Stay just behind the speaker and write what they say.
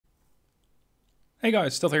Hey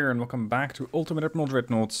guys, still here and welcome back to Ultimate Admiral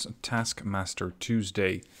Dreadnoughts Taskmaster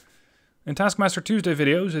Tuesday. In Taskmaster Tuesday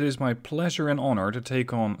videos, it is my pleasure and honor to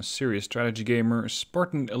take on a serious strategy gamer,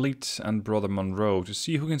 Spartan Elite and Brother Monroe to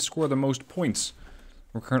see who can score the most points.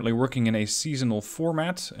 We're currently working in a seasonal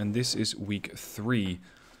format and this is week 3.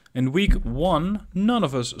 In week 1, none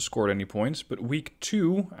of us scored any points, but week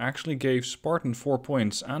 2 actually gave Spartan 4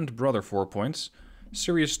 points and Brother 4 points.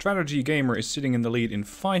 Serious strategy gamer is sitting in the lead in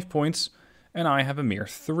 5 points. And I have a mere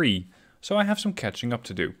 3, so I have some catching up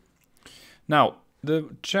to do. Now,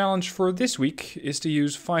 the challenge for this week is to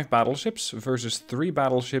use 5 battleships versus 3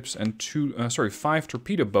 battleships and 5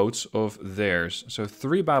 torpedo boats of theirs. So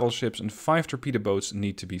 3 battleships and 5 torpedo boats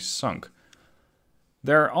need to be sunk.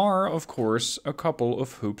 There are, of course, a couple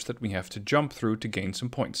of hoops that we have to jump through to gain some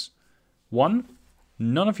points. 1,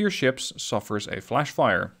 none of your ships suffers a flash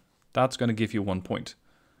fire. That's going to give you 1 point.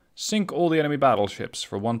 Sink all the enemy battleships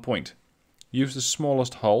for 1 point. Use the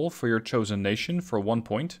smallest hull for your chosen nation for 1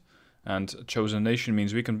 point. And chosen nation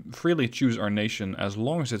means we can freely choose our nation as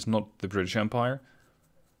long as it's not the British Empire.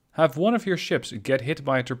 Have one of your ships get hit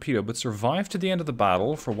by a torpedo but survive to the end of the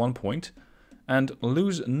battle for 1 point. And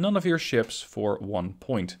lose none of your ships for 1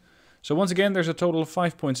 point. So once again, there's a total of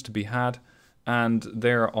 5 points to be had. And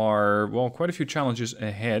there are, well, quite a few challenges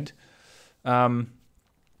ahead.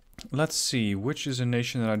 Let's see, which is a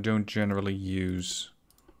nation that I don't generally use?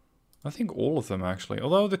 I think all of them, actually.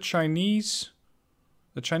 Although the Chinese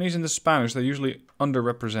and the Spanish, they're usually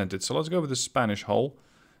underrepresented. So let's go with the Spanish hull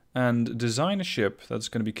and design a ship that's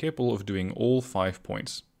going to be capable of doing all 5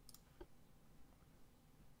 points.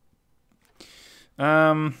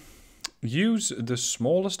 Use the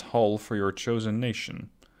smallest hull for your chosen nation.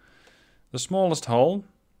 The smallest hull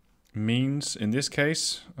means, in this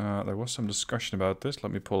case, there was some discussion about this.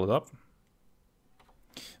 Let me pull it up.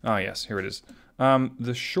 Ah, yes, here it is.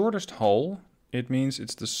 The shortest hull, it means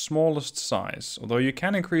it's the smallest size, although you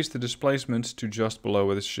can increase the displacement to just below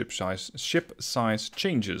where the ship size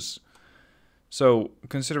changes. So,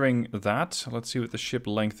 considering that, let's see what the ship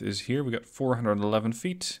length is here. We got 411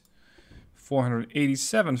 feet,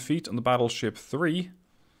 487 feet on the Battleship 3.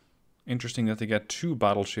 Interesting that they get 2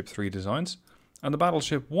 Battleship 3 designs. And the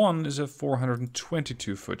Battleship 1 is a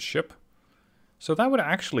 422-foot ship. So that would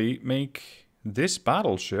actually make this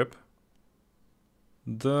battleship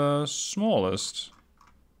the smallest.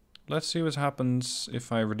 Let's see what happens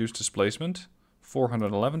if I reduce displacement.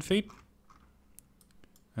 411 feet.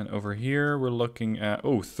 And over here we're looking at,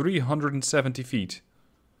 370 feet.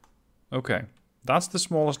 Okay, that's the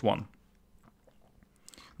smallest one.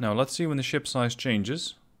 Now let's see when the ship size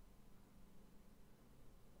changes.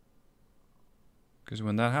 Because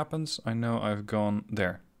when that happens, I know I've gone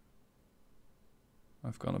there.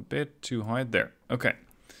 I've gone a bit too high there. Okay.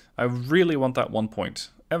 I really want that 1 point.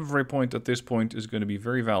 Every point at this point is going to be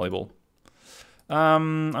very valuable.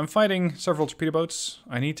 I'm fighting several torpedo boats.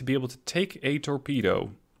 I need to be able to take a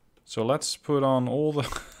torpedo. So let's put on all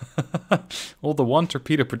the all the 1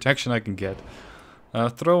 torpedo protection I can get.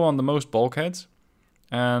 Throw on the most bulkheads.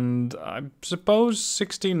 And I suppose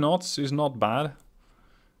 16 knots is not bad.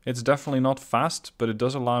 It's definitely not fast, but it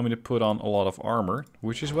does allow me to put on a lot of armor,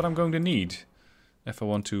 which is what I'm going to need if I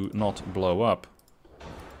want to not blow up.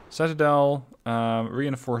 Citadel,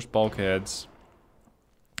 reinforced bulkheads.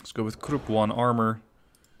 Let's go with Krupp 1 armor.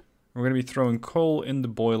 We're going to be throwing coal in the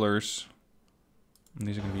boilers. And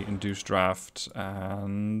these are going to be induced draft.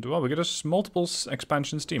 And, well, we get a multiple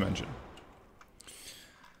expansion steam engine.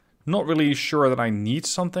 Not really sure that I need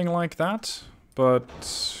something like that.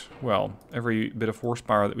 But, well, every bit of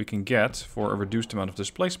horsepower that we can get for a reduced amount of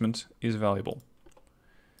displacement is valuable.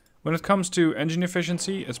 When it comes to engine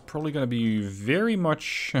efficiency, it's probably going to be very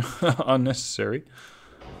much unnecessary.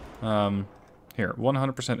 Here,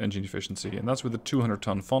 100% engine efficiency, and that's with a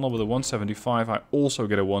 200-ton funnel. With a 175, I also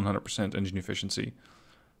get a 100% engine efficiency.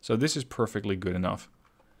 So this is perfectly good enough.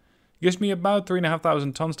 Gives me about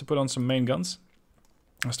 3,500 tons to put on some main guns.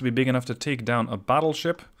 Has to be big enough to take down a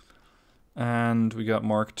battleship. And we got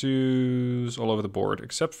Mark IIs all over the board,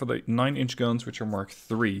 except for the 9-inch guns, which are Mark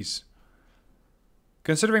IIIs.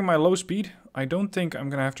 Considering my low speed, I don't think I'm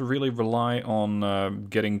going to have to really rely on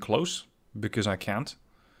getting close, because I can't.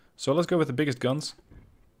 So let's go with the biggest guns.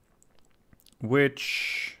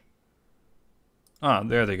 Which... Ah,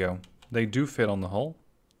 there they go. They do fit on the hull.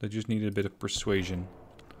 They just need a bit of persuasion.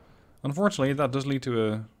 Unfortunately, that does lead to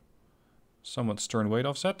a somewhat stern weight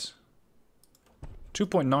offset.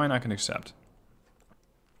 2.9 I can accept.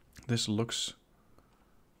 This looks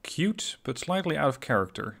cute, but slightly out of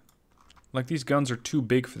character. Like these guns are too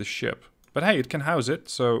big for the ship. But hey, it can house it,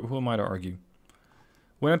 so who am I to argue?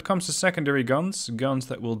 When it comes to secondary guns, guns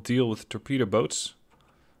that will deal with torpedo boats,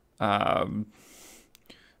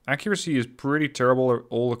 accuracy is pretty terrible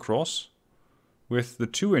all across, with the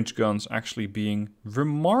 2-inch guns actually being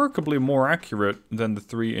remarkably more accurate than the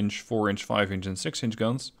 3-inch, 4-inch, 5-inch, and 6-inch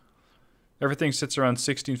guns. Everything sits around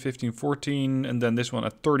 16, 15, 14, and then this one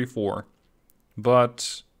at 34.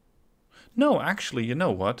 But, no, actually, you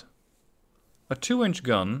know what? A 2-inch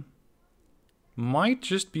gun might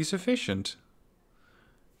just be sufficient.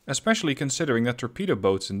 Especially considering that torpedo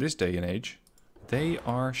boats in this day and age, they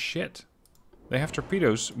are shit. They have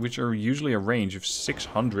torpedoes which are usually a range of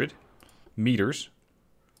 600 meters.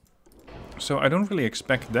 So I don't really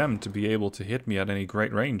expect them to be able to hit me at any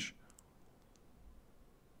great range.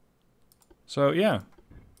 So yeah.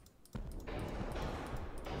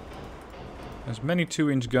 As many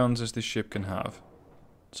 2-inch guns as this ship can have.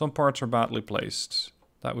 Some parts are badly placed.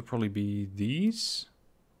 That would probably be these.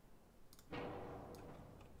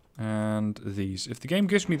 And these. If the game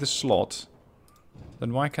gives me the slot,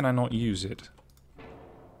 then why can I not use it?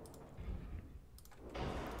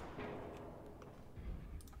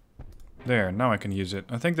 There, now I can use it.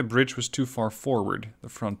 I think the bridge was too far forward, the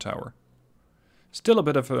front tower. Still a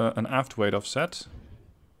bit of an aft weight offset.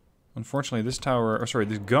 Unfortunately, this tower, or sorry,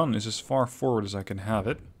 this gun is as far forward as I can have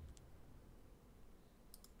it.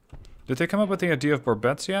 Did they come up with the idea of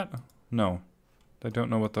barbettes yet? No. They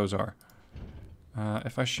don't know what those are.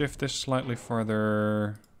 If I shift this slightly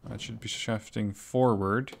farther, I should be shifting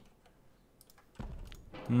forward.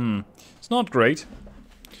 It's not great.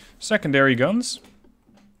 Secondary guns.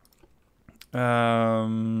 Yeah,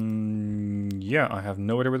 I have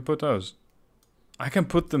no idea where to put those. I can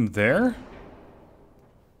put them there?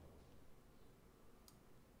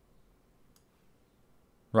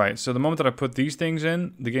 Right, so the moment that I put these things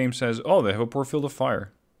in, the game says, oh, they have a poor field of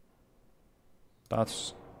fire.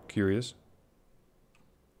 That's curious.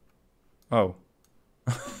 Oh.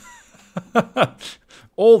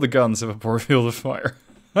 All the guns have a poor field of fire.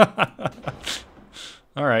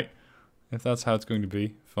 Alright. If that's how it's going to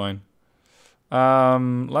be, fine.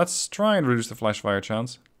 Let's try and reduce the flash fire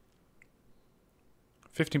chance.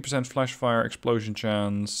 15% flash fire explosion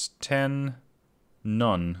chance. 10.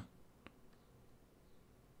 None.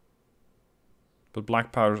 But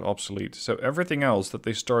black powder is obsolete. So everything else that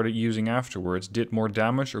they started using afterwards did more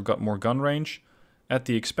damage or got more gun range at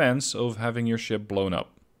the expense of having your ship blown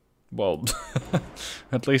up. Well,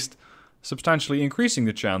 at least substantially increasing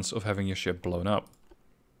the chance of having your ship blown up.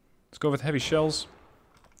 Let's go with heavy shells.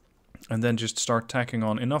 And then just start tacking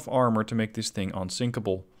on enough armor to make this thing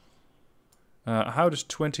unsinkable. How does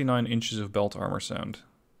 29 inches of belt armor sound?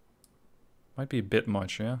 Might be a bit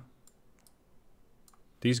much, yeah?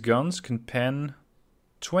 These guns can pen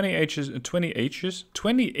 28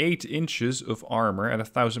 inches of armor at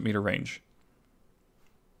 1,000 meter range.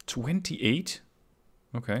 28?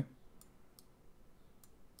 Okay.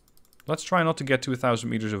 Let's try not to get to 1,000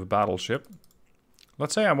 meters of a battleship.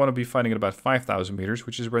 Let's say I want to be fighting at about 5,000 meters,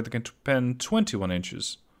 which is where they can pen 21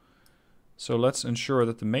 inches. So let's ensure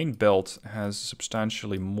that the main belt has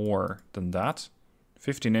substantially more than that.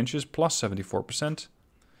 15 inches plus 74%.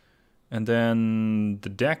 And then the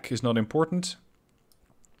deck is not important,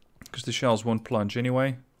 because the shells won't plunge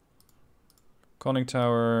anyway. Conning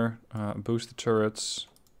tower, boost the turrets.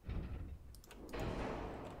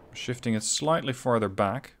 Shifting it slightly farther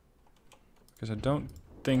back, because I don't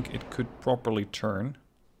think it could properly turn.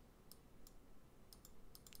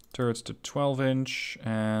 Turrets to 12-inch,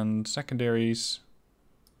 and secondaries.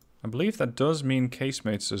 I believe that does mean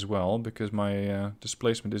casemates as well, because my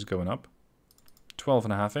displacement is going up.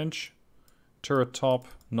 12.5-inch. Turret top,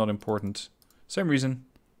 not important. Same reason,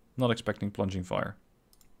 not expecting plunging fire.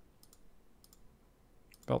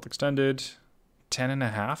 Belt extended,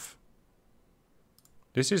 10.5.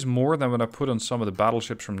 This is more than what I put on some of the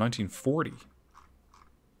battleships from 1940.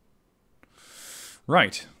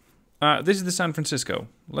 Right. This is the San Francisco.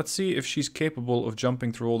 Let's see if she's capable of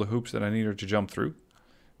jumping through all the hoops that I need her to jump through.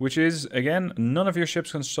 Which is, again, none of your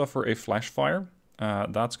ships can suffer a flash fire.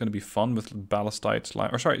 That's going to be fun with ballistite.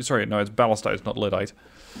 Or sorry, no, it's ballistite, not lyddite.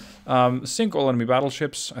 Sink all enemy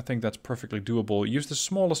battleships. I think that's perfectly doable. Use the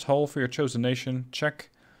smallest hull for your chosen nation. Check.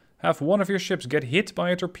 Have one of your ships get hit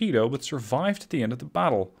by a torpedo but survive to the end of the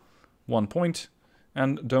battle. 1 point.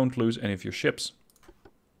 And don't lose any of your ships.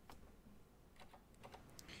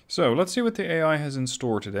 So, let's see what the AI has in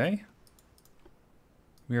store today.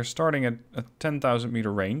 We are starting at a 10,000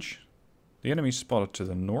 meter range. The enemy spotted to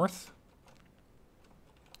the north.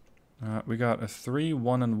 We got a 3,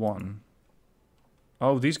 1, and 1.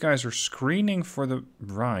 Oh, these guys are screening for the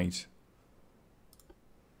right.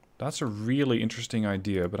 That's a really interesting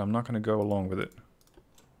idea, but I'm not going to go along with it.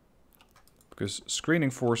 Because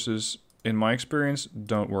screening forces, in my experience,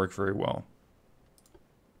 don't work very well.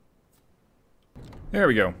 There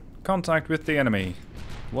we go. Contact with the enemy.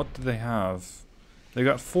 What do they have? They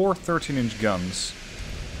got 4 13-inch guns.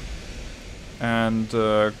 And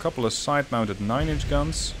a couple of side-mounted 9-inch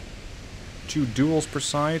guns. 2 duals per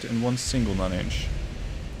side and 1 single 9-inch.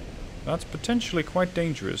 That's potentially quite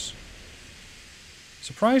dangerous.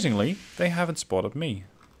 Surprisingly, they haven't spotted me.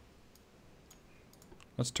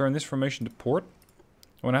 Let's turn this formation to port.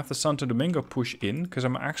 I want to have the Santo Domingo push in, because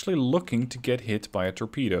I'm actually looking to get hit by a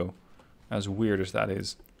torpedo. As weird as that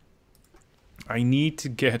is. I need to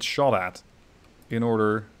get shot at in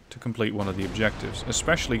order to complete one of the objectives.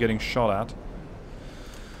 Especially getting shot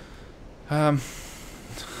at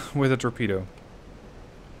with a torpedo.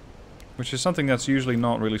 Which is something that's usually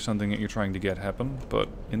not really something that you're trying to get happen. But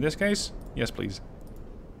in this case, yes please.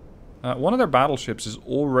 One of their battleships is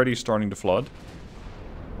already starting to flood.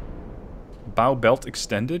 Bow belt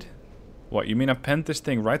extended? What, you mean I penned this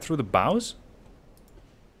thing right through the bows?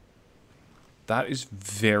 That is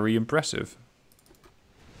very impressive.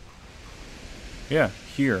 Yeah,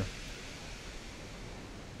 here.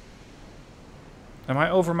 Am I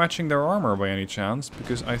overmatching their armor by any chance?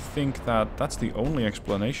 Because I think that that's the only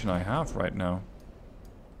explanation I have right now.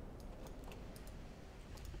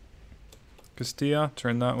 Castilla,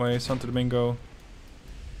 turn that way. Santo Domingo.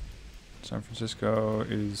 San Francisco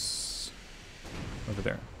is over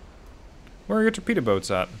there. Where are your torpedo boats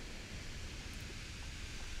at?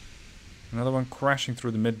 Another one crashing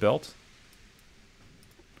through the mid-belt.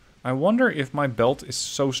 I wonder if my belt is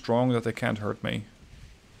so strong that they can't hurt me.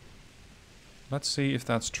 Let's see if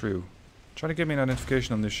that's true. Try to give me an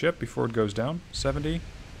identification on this ship before it goes down. 70.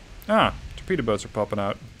 Ah, torpedo boats are popping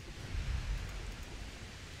out.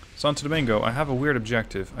 Santo Domingo, I have a weird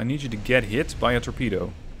objective. I need you to get hit by a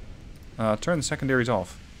torpedo. Turn the secondaries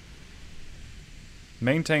off.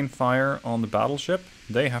 Maintain fire on the battleship.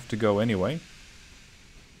 They have to go anyway.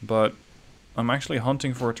 But I'm actually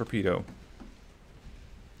hunting for a torpedo.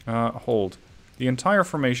 Hold. The entire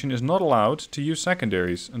formation is not allowed to use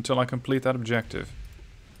secondaries until I complete that objective.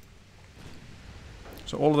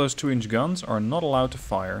 So all of those 2-inch guns are not allowed to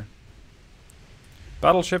fire.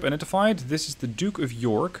 Battleship identified. This is the Duke of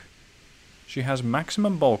York. She has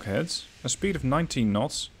maximum bulkheads, a speed of 19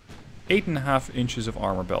 knots, 8.5 inches of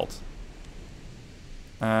armor belt.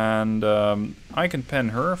 And I can pen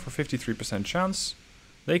her for 53% chance.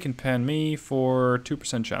 They can pen me for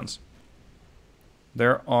 2% chance.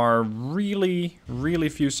 There are really, really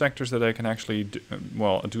few sectors that I can actually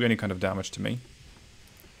do any kind of damage to me.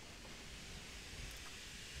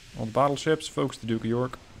 All the battleships, focus the Duke of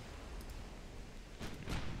York.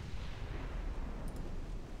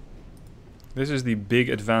 This is the big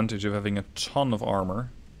advantage of having a ton of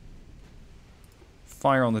armor.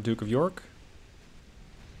 Fire on the Duke of York.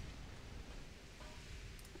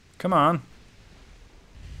 Come on.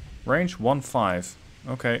 Range 1.5.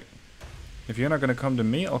 Okay. If you're not going to come to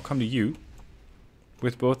me, I'll come to you.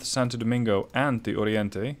 With both the Santo Domingo and the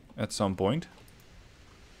Oriente at some point.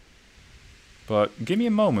 But give me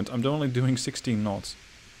a moment, I'm only doing 16 knots.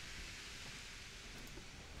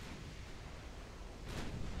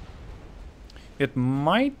 It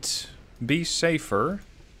might be safer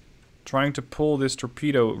trying to pull this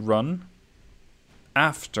torpedo run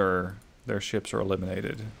after their ships are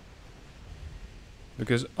eliminated.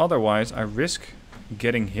 Because otherwise I risk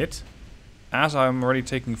getting hit as I'm already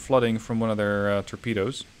taking flooding from one of their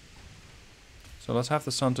torpedoes. So let's have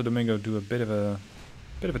the Santo Domingo do a bit of a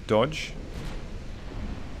dodge.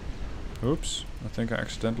 Oops, I think I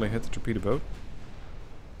accidentally hit the torpedo boat.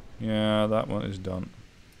 Yeah, that one is done.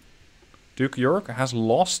 Duke York has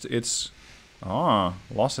lost its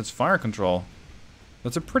fire control.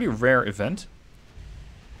 That's a pretty rare event.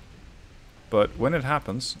 But when it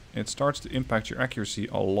happens, it starts to impact your accuracy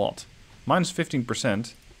a lot. Mine's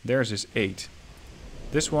 15%, theirs is 8.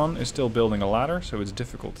 This one is still building a ladder, so it's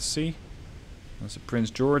difficult to see. That's the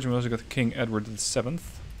Prince George, and we also got the King Edward VII.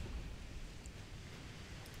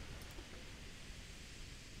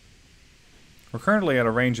 We're currently at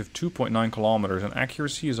a range of 2.9 kilometers, and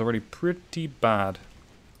accuracy is already pretty bad.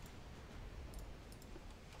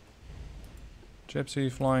 Gypsy,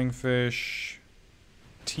 Flying Fish,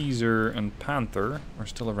 Teaser, and Panther are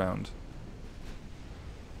still around.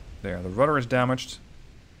 There, the rudder is damaged.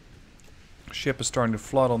 Ship is starting to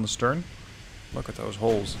flood on the stern. Look at those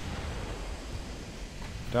holes.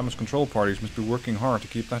 Damage control parties must be working hard to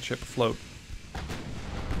keep that ship afloat.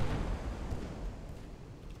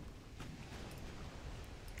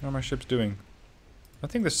 How are my ships doing? I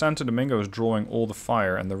think the Santo Domingo is drawing all the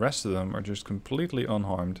fire and the rest of them are just completely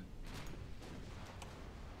unharmed.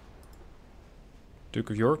 Duke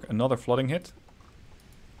of York, another flooding hit.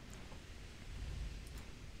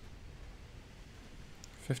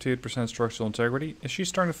 58% structural integrity. Is she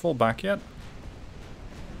starting to fall back yet?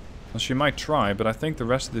 Well, she might try, but I think the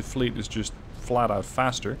rest of the fleet is just flat out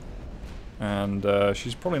faster. And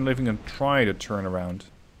she's probably not even going to try to turn around.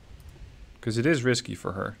 Because it is risky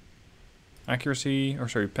for her. Accuracy, or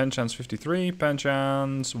sorry, pen chance 53, pen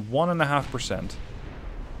chance 1.5%.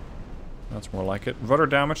 That's more like it. Rudder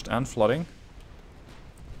damaged and flooding.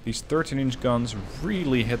 These 13-inch guns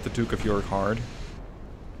really hit the Duke of York hard.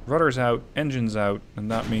 Rudder's out, engine's out, and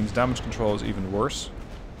that means damage control is even worse.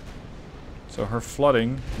 So her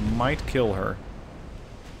flooding might kill her.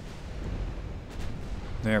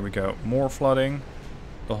 There we go. More flooding.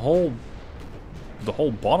 The whole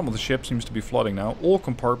bottom of the ship seems to be flooding now. All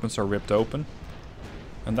compartments are ripped open.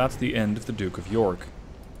 And that's the end of the Duke of York.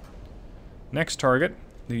 Next target,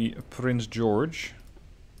 the Prince George.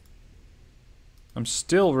 I'm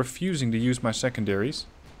still refusing to use my secondaries.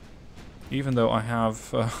 Even though I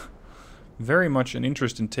have very much an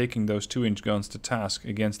interest in taking those 2-inch guns to task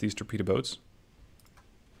against these torpedo boats.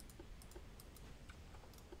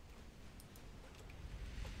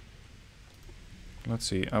 Let's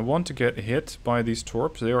see, I want to get hit by these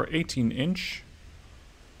torps. They are 18-inch.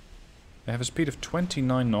 They have a speed of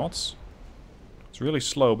 29 knots. It's really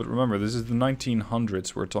slow, but remember, this is the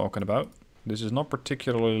 1900s we're talking about. This is not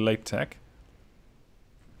particularly late tech.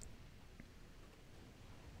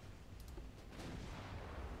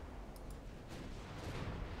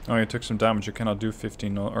 Oh, you took some damage. You cannot do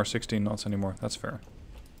 15 or 16 knots anymore. That's fair.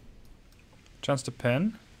 Chance to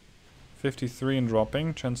pen. 53 and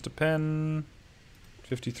dropping. Chance to pen.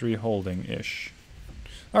 53 holding-ish.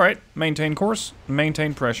 Alright, maintain course.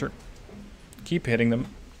 Maintain pressure. Keep hitting them.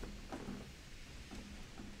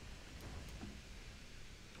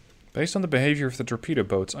 Based on the behavior of the torpedo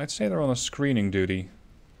boats, I'd say they're on a screening duty.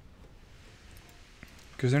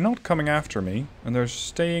 Because they're not coming after me, and they're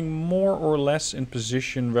staying more or less in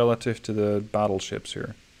position relative to the battleships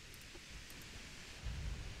here.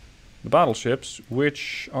 The battleships,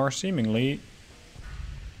 which are seemingly...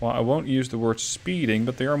 Well, I won't use the word speeding,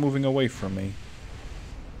 but they are moving away from me.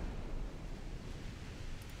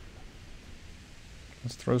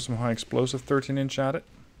 Let's throw some high explosive 13-inch at it.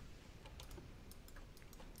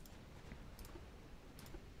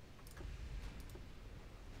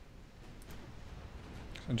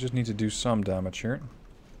 I just need to do some damage here.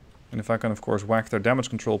 And if I can, of course, whack their damage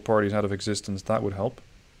control parties out of existence, that would help.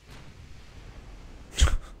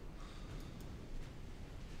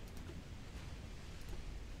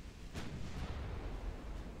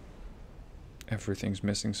 Everything's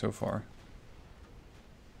missing so far.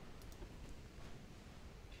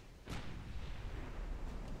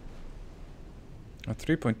 At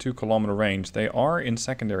 3.2 kilometer range, they are in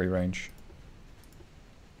secondary range.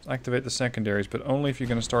 Let's activate the secondaries, but only if you're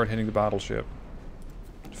going to start hitting the battleship.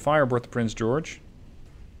 Fire aboard the Prince George.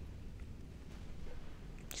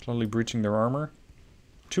 Slowly breaching their armor.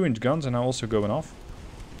 2-inch guns are now also going off.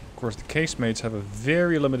 Of course, the casemates have a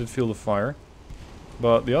very limited field of fire.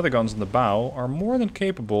 But the other guns in the bow are more than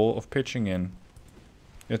capable of pitching in.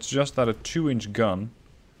 It's just that a 2-inch gun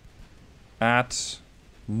at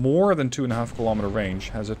more than 2.5 kilometer range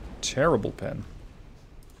has a terrible pen.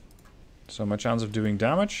 So my chance of doing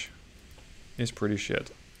damage is pretty shit.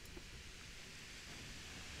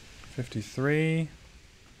 53.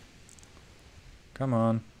 Come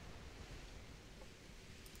on.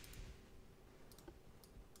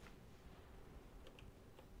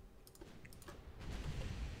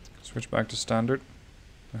 Switch back to standard.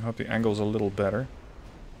 I hope the angle's a little better.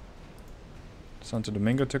 Santo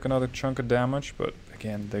Domingo took another chunk of damage, but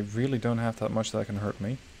again, they really don't have that much that can hurt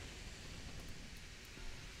me.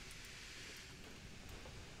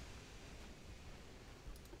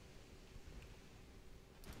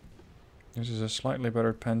 This is a slightly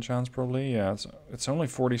better pen chance, probably. Yeah, it's only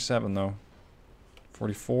 47 though.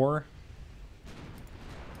 44.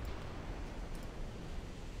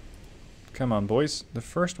 Come on, boys. The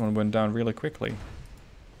first one went down really quickly.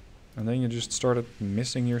 And then you just started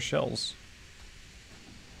missing your shells.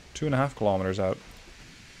 2.5 kilometers out.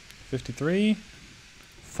 53.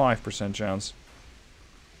 5% chance.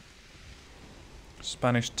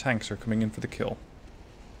 Spanish tanks are coming in for the kill.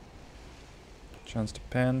 Chance to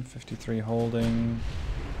pen. 53 holding.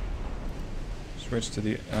 Switch to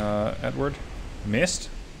the Edward. Missed.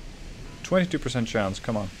 22% chance.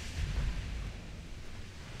 Come on.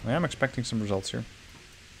 I am expecting some results here.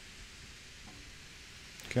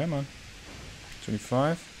 Come on.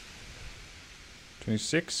 25.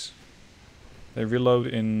 26. They reload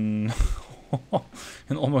in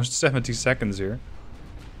in almost 70 seconds here.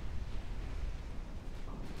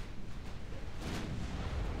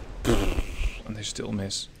 And they still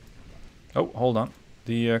miss. Oh, hold on.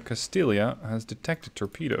 The Castilla has detected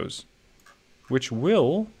torpedoes. Which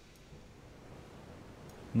will...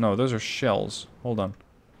 No, those are shells. Hold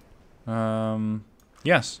on.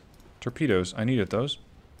 Yes. Torpedoes. I needed those.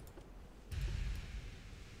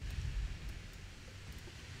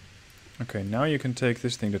 Okay, now you can take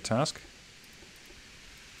this thing to task.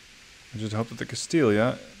 I just hope that the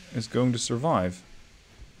Castilla is going to survive.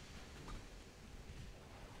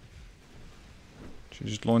 She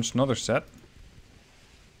just launched another set.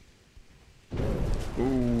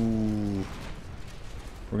 Ooh.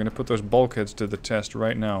 We're gonna put those bulkheads to the test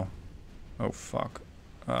right now. Oh, fuck.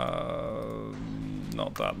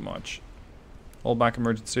 Not that much. Hold back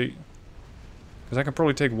emergency. Because I can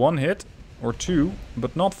probably take 1 hit. Or 2,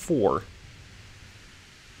 but not 4.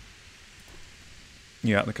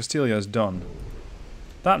 Yeah, the Castilla is done.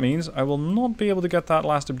 That means I will not be able to get that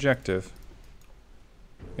last objective.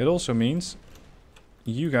 It also means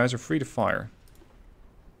you guys are free to fire.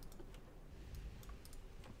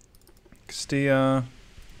 Castilla...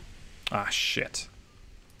 Ah, shit.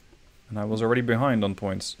 And I was already behind on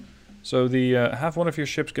points. So the have one of your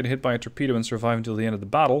ships get hit by a torpedo and survive until the end of the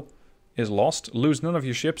battle is lost. Lose none of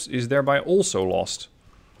your ships is thereby also lost.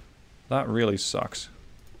 That really sucks.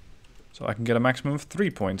 So I can get a maximum of 3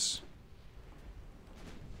 points.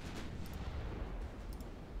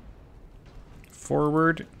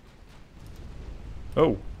 Forward.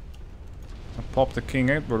 Oh. I popped the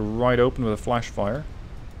king out, but right open with a flash fire.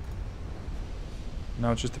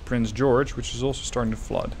 Now it's just the Prince George, which is also starting to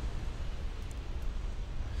flood.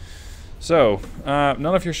 So, none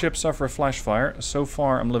of your ships suffer a flash fire. So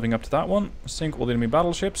far, I'm living up to that one. Sink all the enemy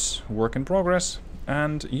battleships, work in progress,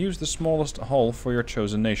 and use the smallest hull for your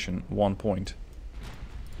chosen nation, 1 point.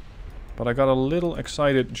 But I got a little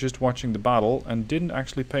excited just watching the battle and didn't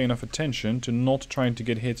actually pay enough attention to not trying to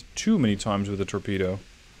get hit too many times with a torpedo.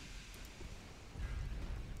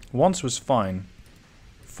 Once was fine.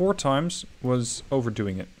 4 times was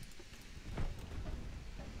overdoing it.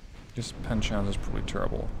 This pen chance is probably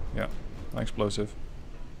terrible. Yeah. Explosive.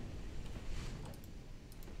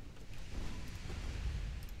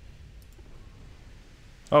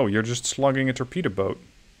 Oh, you're just slugging a torpedo boat.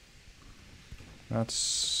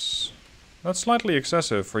 That's slightly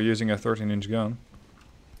excessive for using a 13-inch gun.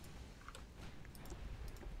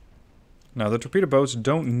 Now, the torpedo boats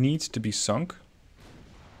don't need to be sunk.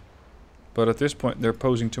 But at this point, they're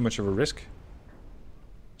posing too much of a risk.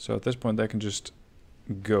 So at this point, they can just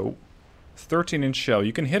go. 13-inch shell.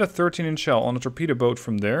 You can hit a 13-inch shell on a torpedo boat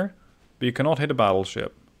from there, but you cannot hit a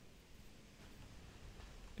battleship.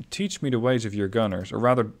 Teach me the ways of your gunners. Or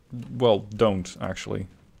rather, well, don't, actually.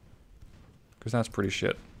 Because that's pretty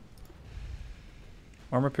shit.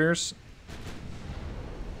 Armor pierce.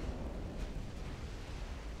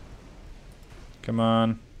 Come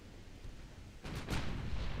on.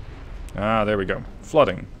 Ah, there we go.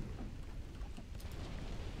 Flooding.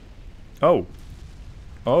 Oh.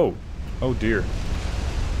 Oh. Oh dear.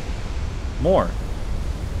 More.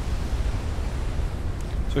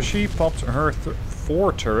 So she popped her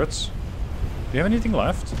 4 turrets. Do you have anything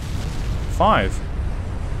left? 5.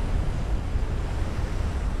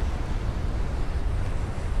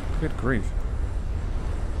 Good grief.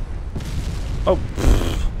 Oh.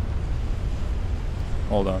 Pfft.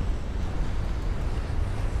 Hold on.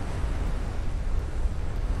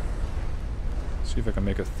 See if I can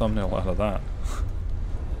make a thumbnail out of that.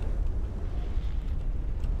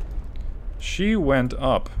 She went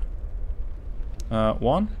up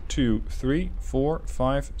 1, 2, 3, 4,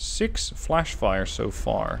 5, 6 flash fires so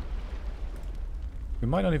far. We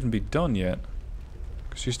might not even be done yet.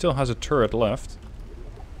 Because she still has a turret left.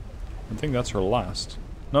 I think that's her last.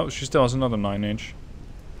 No, she still has another 9-inch.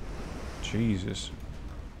 Jesus.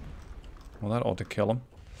 Well, that ought to kill him.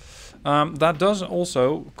 That does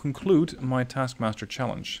also conclude my Taskmaster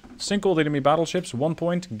challenge. Sink all the enemy battleships, 1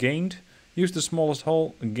 point, gained. Use the smallest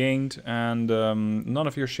hull, gained. And none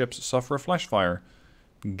of your ships suffer a flash fire,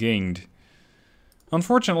 gained.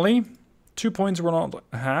 Unfortunately, 2 points were not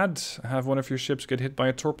had. Have one of your ships get hit by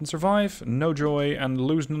a torp and survive, no joy. And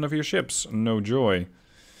lose none of your ships, no joy.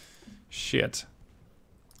 Shit.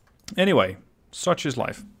 Anyway, such is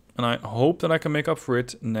life. And I hope that I can make up for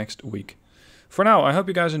it next week. For now, I hope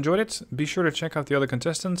you guys enjoyed it. Be sure to check out the other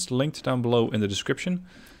contestants, linked down below in the description.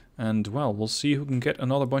 And, well, we'll see who can get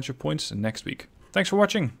another bunch of points next week. Thanks for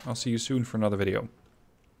watching. I'll see you soon for another video.